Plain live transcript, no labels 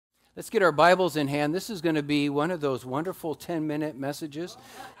Let's get our Bibles in hand. This is going to be one of those wonderful 10-minute messages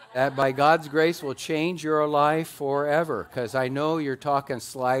that by God's grace will change your life forever. Because I know you're talking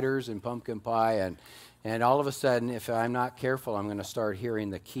sliders and pumpkin pie, and all of a sudden, if I'm not careful, I'm going to start hearing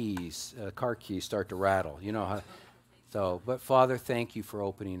the keys, car keys start to rattle. You know how. But Father, thank you for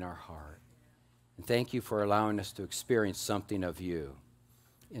opening our heart. And thank you for allowing us to experience something of you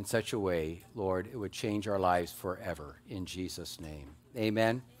in such a way, Lord, it would change our lives forever. In Jesus' name.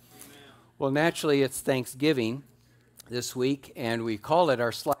 Amen. Well, naturally, it's Thanksgiving this week, and we call it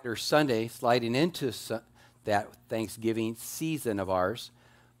our Slider Sunday, sliding into that Thanksgiving season of ours.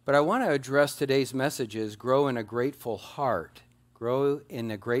 But I want to address today's message is grow in a grateful heart. Grow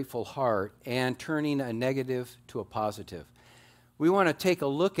in a grateful heart and turning a negative to a positive. We want to take a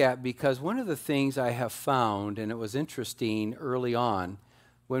look at, because one of the things I have found, and it was interesting early on,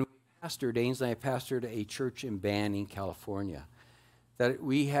 when we pastored, Ainsley and I pastored a church in Banning, California, that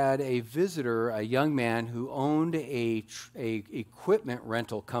we had a visitor, a young man who owned a equipment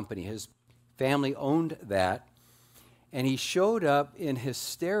rental company. His family owned that, and he showed up in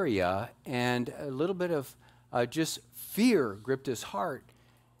hysteria, and a little bit of just fear gripped his heart.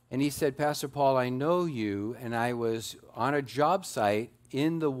 And he said, Pastor Paul, I know you, and I was on a job site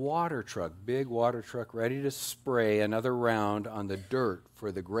in the water truck, big water truck, ready to spray another round on the dirt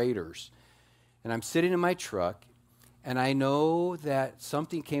for the graders. And I'm sitting in my truck, and I know that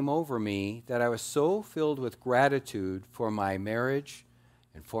something came over me that I was so filled with gratitude for my marriage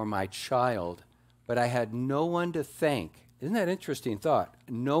and for my child, but I had no one to thank. Isn't that an interesting thought?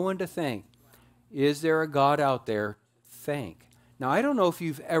 No one to thank. Is there a God out there? Thank. Now, I don't know if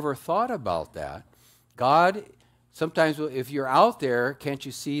you've ever thought about that. God, sometimes if you're out there, can't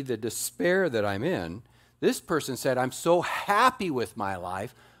you see the despair that I'm in? This person said, I'm so happy with my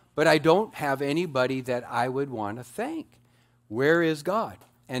life, but I don't have anybody that I would want to thank. Where is God?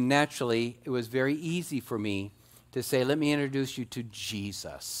 And naturally, it was very easy for me to say, let me introduce you to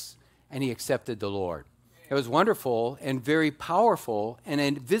Jesus. And he accepted the Lord. It was wonderful and very powerful, and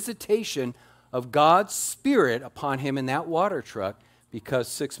a visitation of God's Spirit upon him in that water truck, because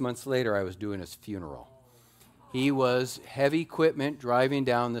 6 months later I was doing his funeral. He was heavy equipment driving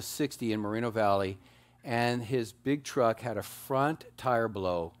down the 60 in Moreno Valley, and his big truck had a front tire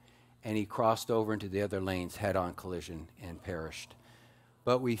blow, and he crossed over into the other lanes, head-on collision, and perished.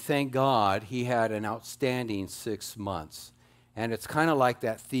 But we thank God he had an outstanding 6 months. And it's kind of like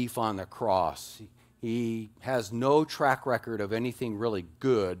that thief on the cross. He has no track record of anything really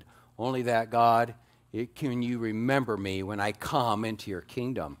good, only that, God, can you remember me when I come into your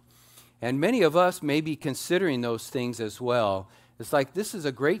kingdom? And many of us may be considering those things as well. It's like this is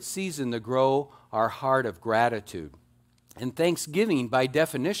a great season to grow our heart of gratitude. And Thanksgiving, by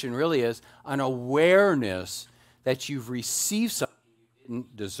definition, really is an awareness that you've received something you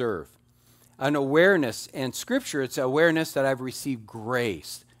didn't deserve. An awareness, and Scripture, it's awareness that I've received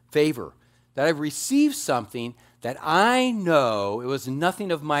grace, favor, that I've received something that I know it was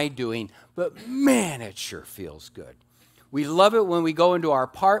nothing of my doing, but man, it sure feels good. We love it when we go into our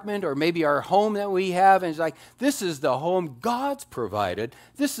apartment or maybe our home that we have, and it's like, this is the home God's provided.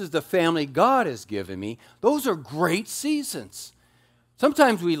 This is the family God has given me. Those are great seasons.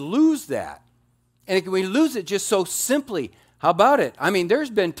 Sometimes we lose that, and we lose it just so simply. How about it? I mean, there's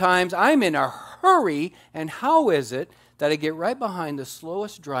been times I'm in a hurry, and how is it that I get right behind the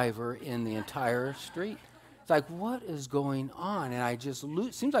slowest driver in the entire street? It's like, what is going on? And I just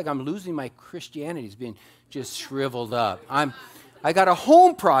seems like I'm losing my Christianity. It's being just shriveled up. I got a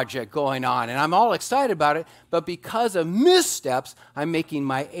home project going on, and I'm all excited about it, but because of missteps, I'm making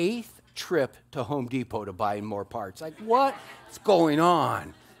my 8th trip to Home Depot to buy more parts. Like, what's going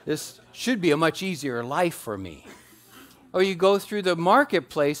on? This should be a much easier life for me. Or you go through the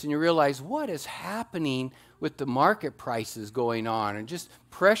marketplace and you realize what is happening with the market prices going on and just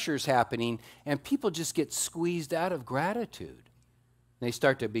pressures happening, and people just get squeezed out of gratitude. They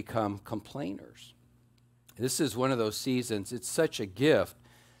start to become complainers. This is one of those seasons. It's such a gift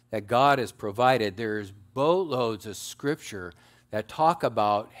that God has provided. There's boatloads of Scripture that talk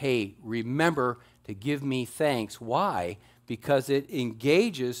about, hey, remember to give me thanks. Why? Because it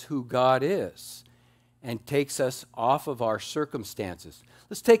engages who God is and takes us off of our circumstances.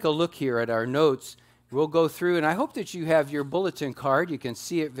 Let's take a look here at our notes. We'll go through, and I hope that you have your bulletin card. You can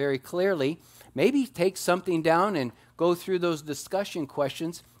see it very clearly. Maybe take something down and go through those discussion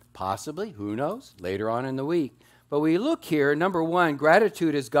questions, possibly, who knows, later on in the week. But we look here, number one,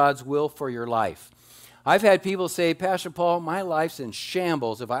 gratitude is God's will for your life. I've had people say, Pastor Paul, my life's in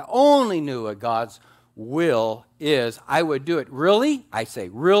shambles. If I only knew what God's will is, I would do it. Really? I say,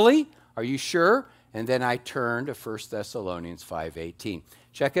 really? Are you sure? And then I turn to 1 Thessalonians 5:18.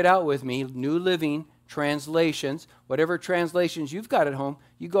 Check it out with me. New Living Translations. Whatever translations you've got at home,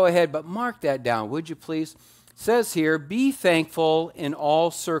 you go ahead, but mark that down, would you please? It says here, be thankful in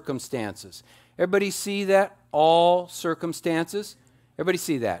all circumstances. Everybody see that? All circumstances? Everybody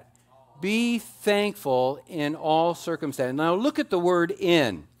see that? Be thankful in all circumstances. Now look at the word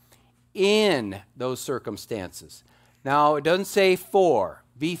in those circumstances. Now it doesn't say for.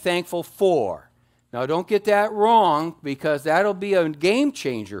 Be thankful for. Now don't get that wrong, because that'll be a game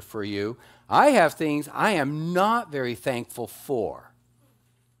changer for you. I have things I am not very thankful for.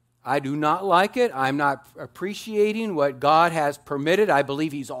 I do not like it. I'm not appreciating what God has permitted. I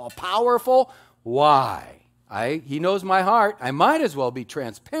believe He's all powerful. Why? He knows my heart. I might as well be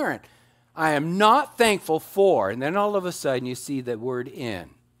transparent. I am not thankful for. And then all of a sudden you see the word in.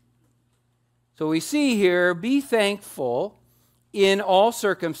 So we see here, be thankful in all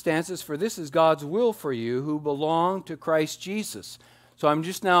circumstances, for this is God's will for you who belong to Christ Jesus. So I'm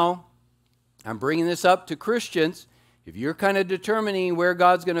bringing this up to Christians. If you're kind of determining where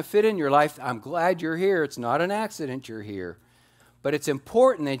God's going to fit in your life, I'm glad you're here. It's not an accident you're here. But it's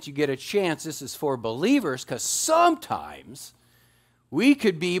important that you get a chance. This is for believers, because sometimes we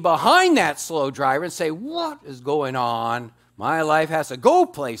could be behind that slow driver and say, what is going on? My life has to go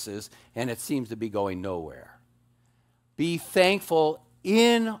places, and it seems to be going nowhere. Be thankful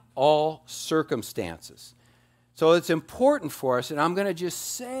in all circumstances. So it's important for us, and I'm going to just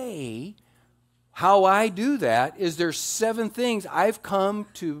say how I do that is there's 7 things I've come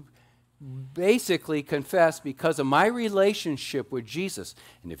to basically confess because of my relationship with Jesus.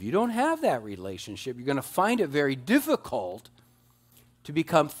 And if you don't have that relationship, you're going to find it very difficult to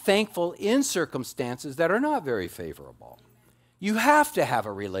become thankful in circumstances that are not very favorable. You have to have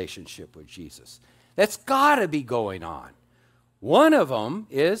a relationship with Jesus. That's got to be going on. One of them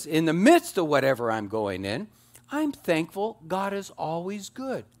is, in the midst of whatever I'm going in, I'm thankful God is always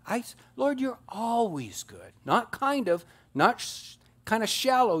good. Lord, you're always good. Not kind of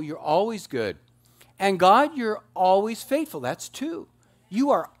shallow, you're always good. And God, you're always faithful. That's 2. You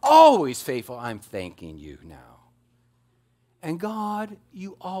are always faithful. I'm thanking you now. And God,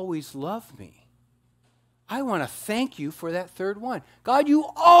 you always love me. I want to thank you for that 3rd one. God, you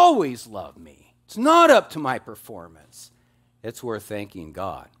always love me. It's not up to my performance. It's worth thanking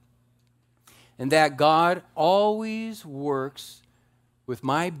God. And that God always works with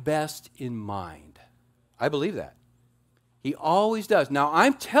my best in mind. I believe that. He always does. Now,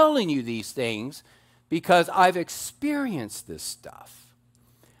 I'm telling you these things because I've experienced this stuff.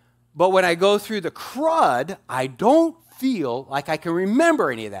 But when I go through the crud, I don't feel like I can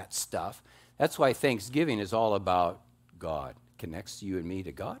remember any of that stuff. That's why Thanksgiving is all about God. It connects you and me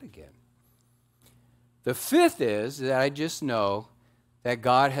to God again. The 5th is that I just know that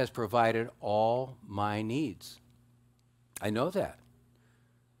God has provided all my needs. I know that.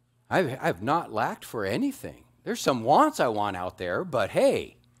 I've not lacked for anything. There's some wants I want out there, but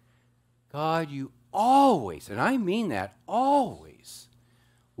hey, God, you always, and I mean that, always.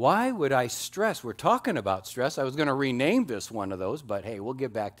 Why would I stress? We're talking about stress. I was going to rename this one of those, but hey, we'll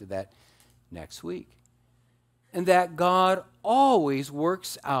get back to that next week. And that God always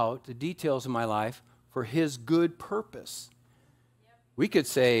works out the details of my life for His good purpose. We could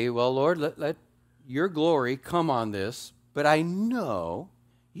say, well, Lord, let your glory come on this, but I know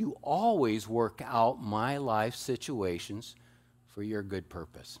you always work out my life situations for your good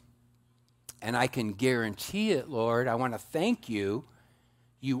purpose. And I can guarantee it, Lord. I want to thank you.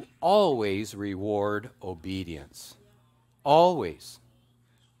 You always reward obedience. Always.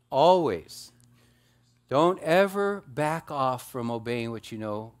 Always. Don't ever back off from obeying what you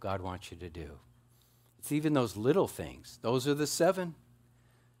know God wants you to do. It's even those little things. Those are the 7.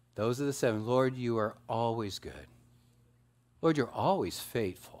 Those are the 7. Lord, you are always good. Lord, you're always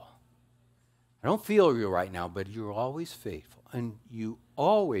faithful. I don't feel you right now, but you're always faithful. And you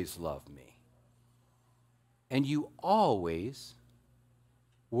always love me. And you always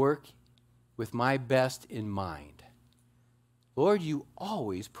work with my best in mind. Lord, you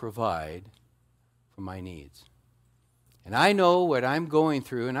always provide for my needs. And I know what I'm going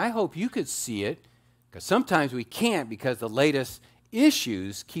through, and I hope you could see it, because sometimes we can't because the latest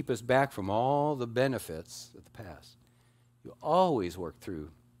issues keep us back from all the benefits of the past. You always work through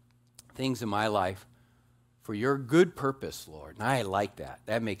things in my life for your good purpose, Lord. And I like that.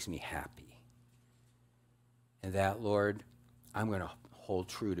 That makes me happy. And that, Lord, I'm going to hold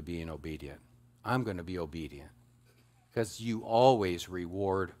true to being obedient. I'm going to be obedient because you always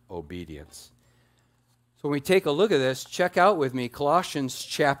reward obedience. So when we take a look at this, check out with me Colossians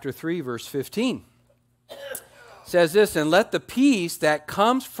chapter 3, verse 15. It says this, and let the peace that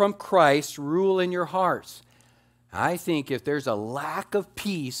comes from Christ rule in your hearts. I think if there's a lack of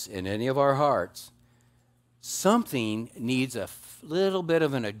peace in any of our hearts, something needs a little bit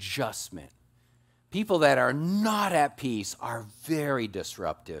of an adjustment. People that are not at peace are very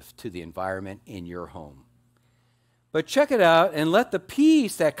disruptive to the environment in your home. But check it out and let the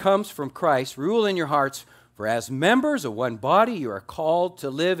peace that comes from Christ rule in your hearts. For as members of one body, you are called to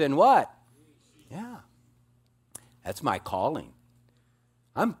live in what? Yeah. That's my calling.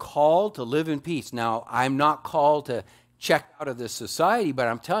 I'm called to live in peace. Now, I'm not called to check out of this society, but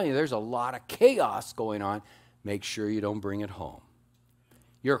I'm telling you, there's a lot of chaos going on. Make sure you don't bring it home.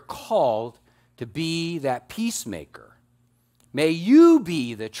 You're called to be that peacemaker. May you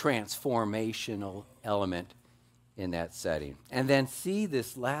be the transformational element in that setting. And then see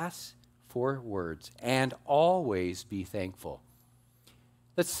this last 4 words, and always be thankful.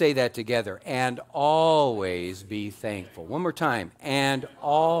 Let's say that together, and always be thankful. One more time, and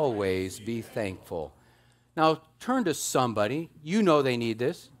always be thankful. Now turn to somebody, you know they need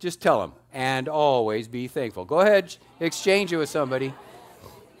this, just tell them, and always be thankful. Go ahead, exchange it with somebody.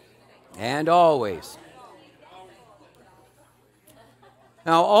 And always.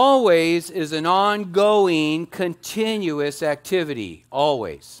 Now, always is an ongoing, continuous activity.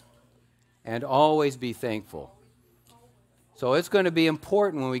 Always. And always be thankful. So it's going to be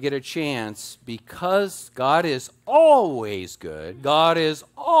important when we get a chance, because God is always good. God is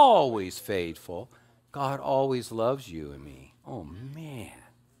always faithful. God always loves you and me. Oh, man.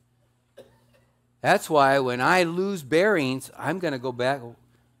 That's why when I lose bearings, I'm going to go back.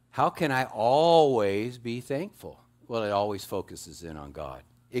 How can I always be thankful? Well, it always focuses in on God.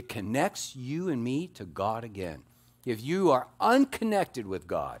 It connects you and me to God again. If you are unconnected with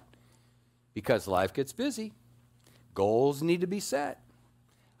God, because life gets busy, goals need to be set,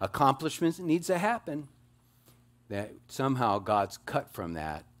 accomplishments needs to happen, that somehow God's cut from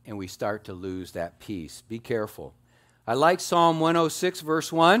that, and we start to lose that peace. Be careful. I like Psalm 106,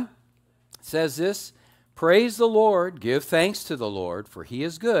 verse 1. It says this, praise the Lord, give thanks to the Lord, for he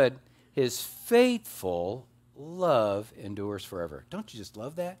is good. His faithful love endures forever. Don't you just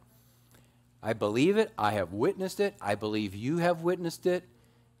love that? I believe it. I have witnessed it. I believe you have witnessed it.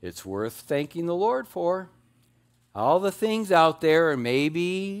 It's worth thanking the Lord for. All the things out there, and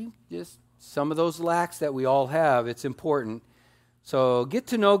maybe just some of those lacks that we all have, it's important. So get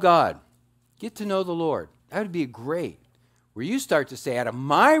to know God. Get to know the Lord. That would be great. Where you start to say, out of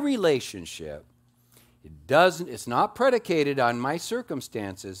my relationship, it's not predicated on my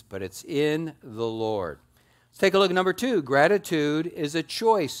circumstances, but it's in the Lord. Let's take a look at number 2. Gratitude is a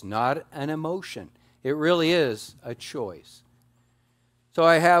choice, not an emotion. It really is a choice. So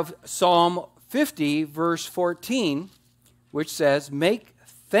I have Psalm 50, verse 14, which says, make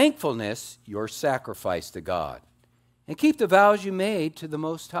thankfulness your sacrifice to God, and keep the vows you made to the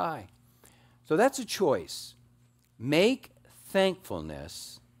Most High. So that's a choice. Make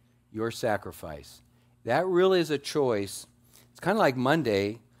thankfulness your sacrifice. That really is a choice. It's kind of like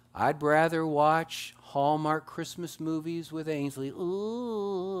Monday. I'd rather watch Hallmark Christmas movies with Ainsley.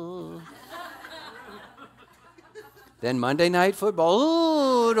 Ooh. Then Monday Night Football.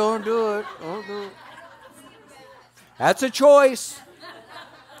 Ooh, don't do it. Don't do it. That's a choice.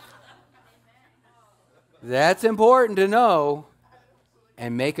 That's important to know,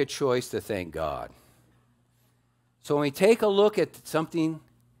 and make a choice to thank God. So when we take a look at something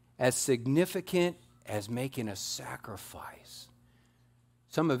as significant as making a sacrifice,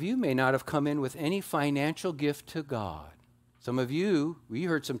 some of you may not have come in with any financial gift to God. Some of you, we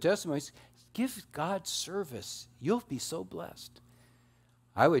heard some testimonies, give God service. You'll be so blessed.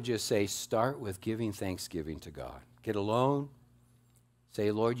 I would just say start with giving thanksgiving to God. Get alone.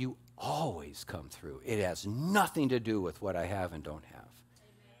 Say, Lord, you always come through. It has nothing to do with what I have and don't have.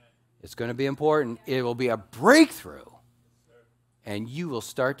 It's going to be important. It will be a breakthrough. And you will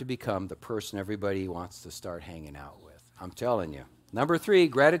start to become the person everybody wants to start hanging out with. I'm telling you. Number 3,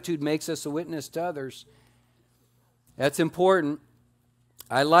 gratitude makes us a witness to others. That's important.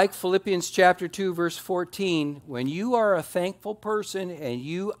 I like Philippians chapter 2, verse 14. When you are a thankful person and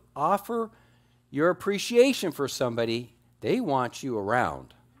you offer your appreciation for somebody, they want you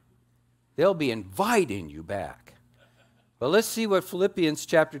around. They'll be inviting you back. But let's see what Philippians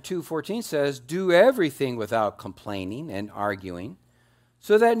chapter 2, 14 says. Do everything without complaining and arguing,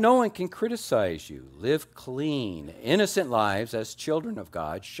 so that no one can criticize you. Live clean, innocent lives as children of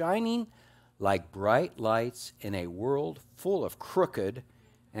God, shining like bright lights in a world full of crooked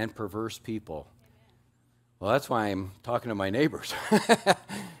and perverse people. Well, that's why I'm talking to my neighbors,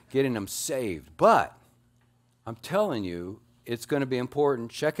 getting them saved. But I'm telling you, it's going to be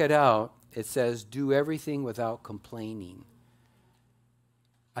important. Check it out. It says, do everything without complaining.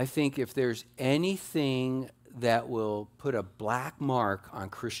 I think if there's anything that will put a black mark on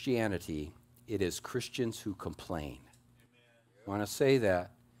Christianity, it is Christians who complain. I want to say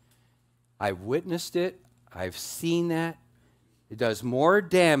that. I've witnessed it. I've seen that. It does more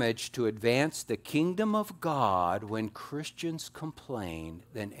damage to advance the kingdom of God when Christians complain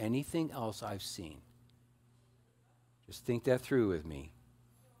than anything else I've seen. Just think that through with me.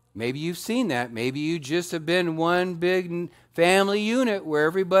 Maybe you've seen that. Maybe you just have been one big family unit where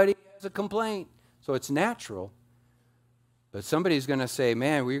everybody has a complaint. So it's natural. But somebody's going to say,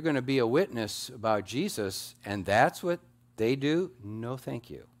 man, we're going to be a witness about Jesus, and that's what they do? No, thank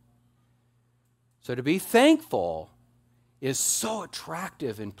you. So to be thankful is so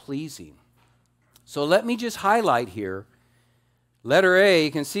attractive and pleasing. So let me just highlight here. Letter A,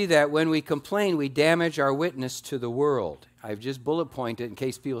 you can see that when we complain, we damage our witness to the world. I've just bullet pointed in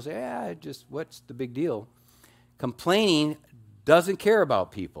case people say, what's the big deal? Complaining doesn't care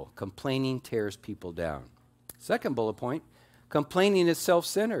about people. Complaining tears people down. Second bullet point, complaining is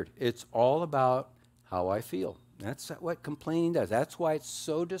self-centered. It's all about how I feel. That's what complaining does. That's why it's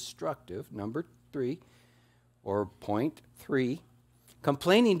so destructive. Number 3, or point 3,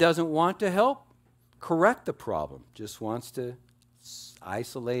 complaining doesn't want to help correct the problem. Just wants to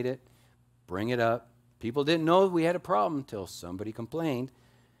isolate it, bring it up. People didn't know we had a problem until somebody complained.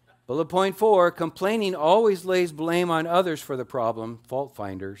 Bullet point 4, complaining always lays blame on others for the problem, fault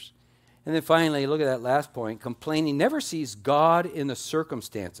finders. And then finally, look at that last point, complaining never sees God in the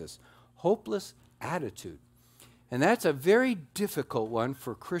circumstances. Hopeless attitude. And that's a very difficult one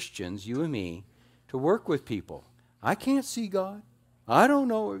for Christians, you and me, to work with people. I can't see God. I don't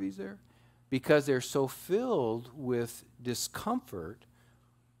know if he's there. Because they're so filled with discomfort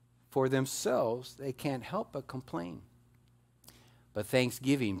for themselves, they can't help but complain. But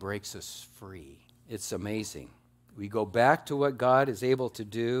Thanksgiving breaks us free. It's amazing. We go back to what God is able to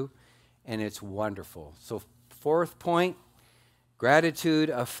do, and it's wonderful. So 4th point, gratitude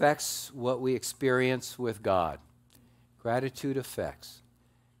affects what we experience with God. Gratitude affects.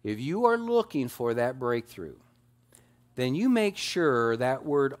 If you are looking for that breakthrough, then you make sure that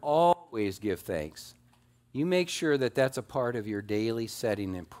word always give thanks. You make sure that that's a part of your daily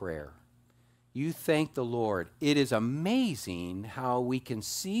setting in prayer. You thank the Lord. It is amazing how we can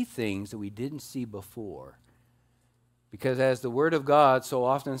see things that we didn't see before. Because as the Word of God so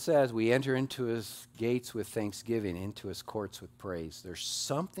often says, we enter into his gates with thanksgiving, into his courts with praise. There's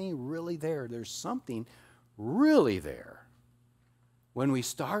something really there. There's something really there. When we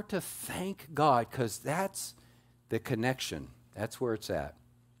start to thank God, because that's the connection. That's where it's at.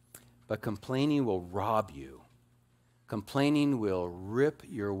 But complaining will rob you. Complaining will rip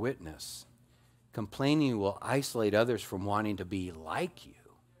your witness. Complaining will isolate others from wanting to be like you.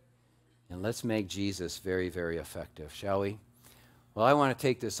 And let's make Jesus very, very effective, shall we? Well, I want to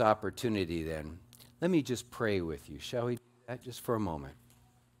take this opportunity then. Let me just pray with you. Shall we do that just for a moment?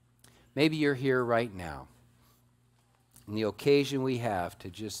 Maybe you're here right now. And the occasion we have to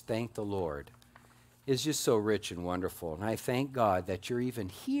just thank the Lord is just so rich and wonderful. And I thank God that you're even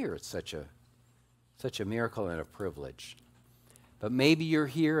here. It's such a miracle and a privilege. But maybe you're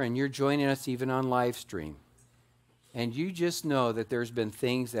here and you're joining us even on live stream. And you just know that there's been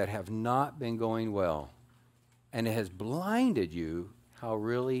things that have not been going well. And it has blinded you how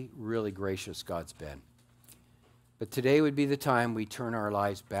really, really gracious God's been. But today would be the time we turn our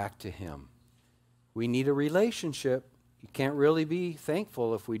lives back to him. We need a relationship. You can't really be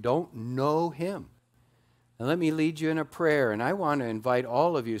thankful if we don't know him. And let me lead you in a prayer, and I want to invite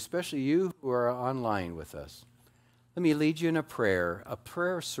all of you, especially you who are online with us. Let me lead you in a prayer of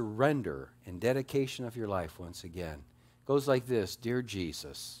surrender and dedication of your life once again. It goes like this, Dear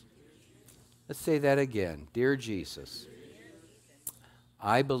Jesus. Let's say that again. Dear Jesus,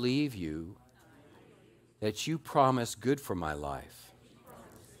 I believe you that you promise good for my life.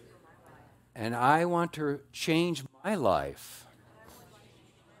 And I want to change my life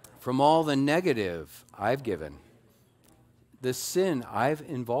from all the negative I've given, the sin I've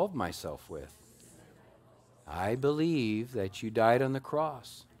involved myself with. I believe that you died on the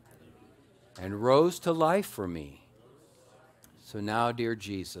cross and rose to life for me. So now, dear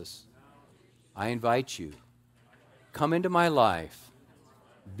Jesus, I invite you, come into my life,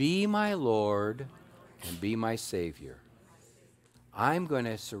 be my Lord, and be my Savior. I'm going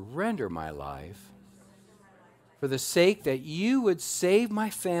to surrender my life for the sake that you would save my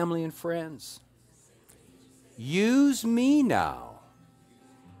family and friends. Use me now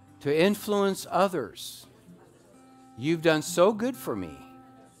to influence others. You've done so good for me,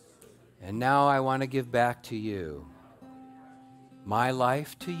 and now I want to give back to you my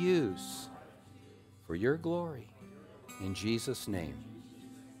life to use for your glory. In Jesus' name,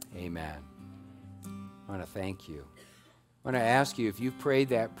 amen. I want to thank you. I want to ask you, if you've prayed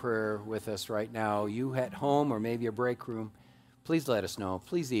that prayer with us right now, you at home or maybe a break room, please let us know.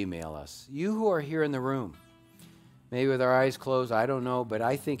 Please email us. You who are here in the room, maybe with our eyes closed, I don't know, but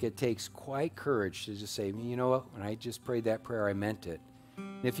I think it takes quite courage to just say, you know what, when I just prayed that prayer, I meant it.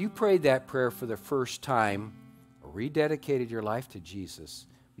 And if you prayed that prayer for the first time or rededicated your life to Jesus,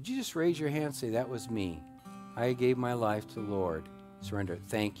 would you just raise your hand and say, that was me. I gave my life to the Lord. Surrender.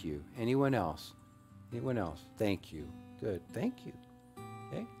 Thank you. Anyone else? Anyone else? Thank you. Good. Thank you.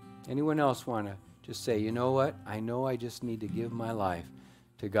 Okay? Anyone else want to just say, you know what? I know I just need to give my life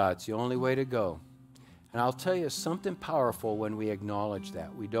to God. It's the only way to go. And I'll tell you something powerful when we acknowledge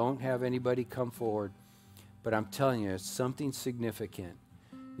that. We don't have anybody come forward, but I'm telling you, it's something significant.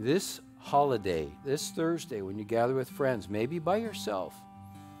 This holiday, this Thursday, when you gather with friends, maybe by yourself,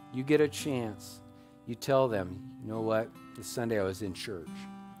 you get a chance. You tell them, you know what? This Sunday I was in church,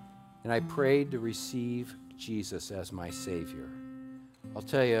 and I prayed to receive Jesus as my Savior. I'll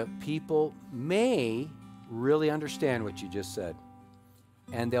tell you, people may really understand what you just said,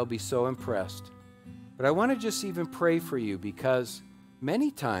 and they'll be so impressed. But I want to just even pray for you, because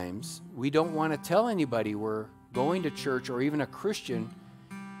many times we don't want to tell anybody we're going to church or even a Christian,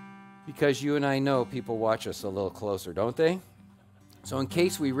 because you and I know people watch us a little closer, don't they? So in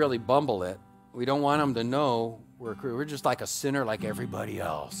case we really bumble it, we don't want them to know we're just like a sinner like everybody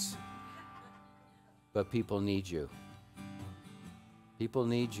else. But people need you. People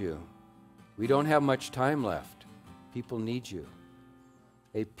need you. We don't have much time left. People need you.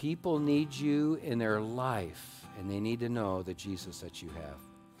 People need you in their life, and they need to know the Jesus that you have.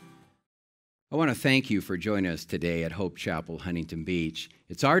 I want to thank you for joining us today at Hope Chapel, Huntington Beach.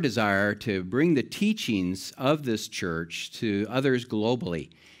 It's our desire to bring the teachings of this church to others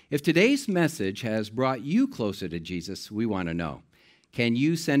globally. If today's message has brought you closer to Jesus, we want to know. Can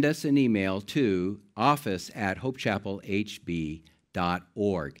you send us an email to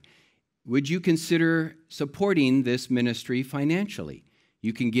office@hopechapelhb.org? Would you consider supporting this ministry financially?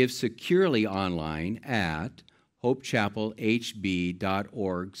 You can give securely online at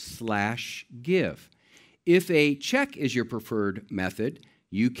hopechapelhb.org/give. If a check is your preferred method,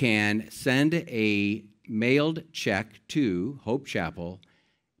 you can send a mailed check to Hope Chapel,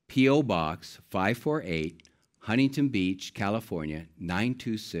 P.O. Box 548, Huntington Beach, California,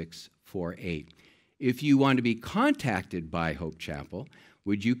 92648. If you want to be contacted by Hope Chapel,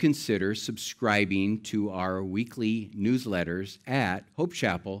 would you consider subscribing to our weekly newsletters at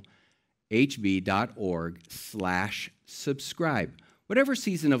hopechapelhb.org/subscribe? Whatever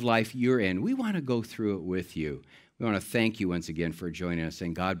season of life you're in, we want to go through it with you. We want to thank you once again for joining us,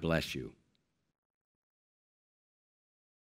 and God bless you.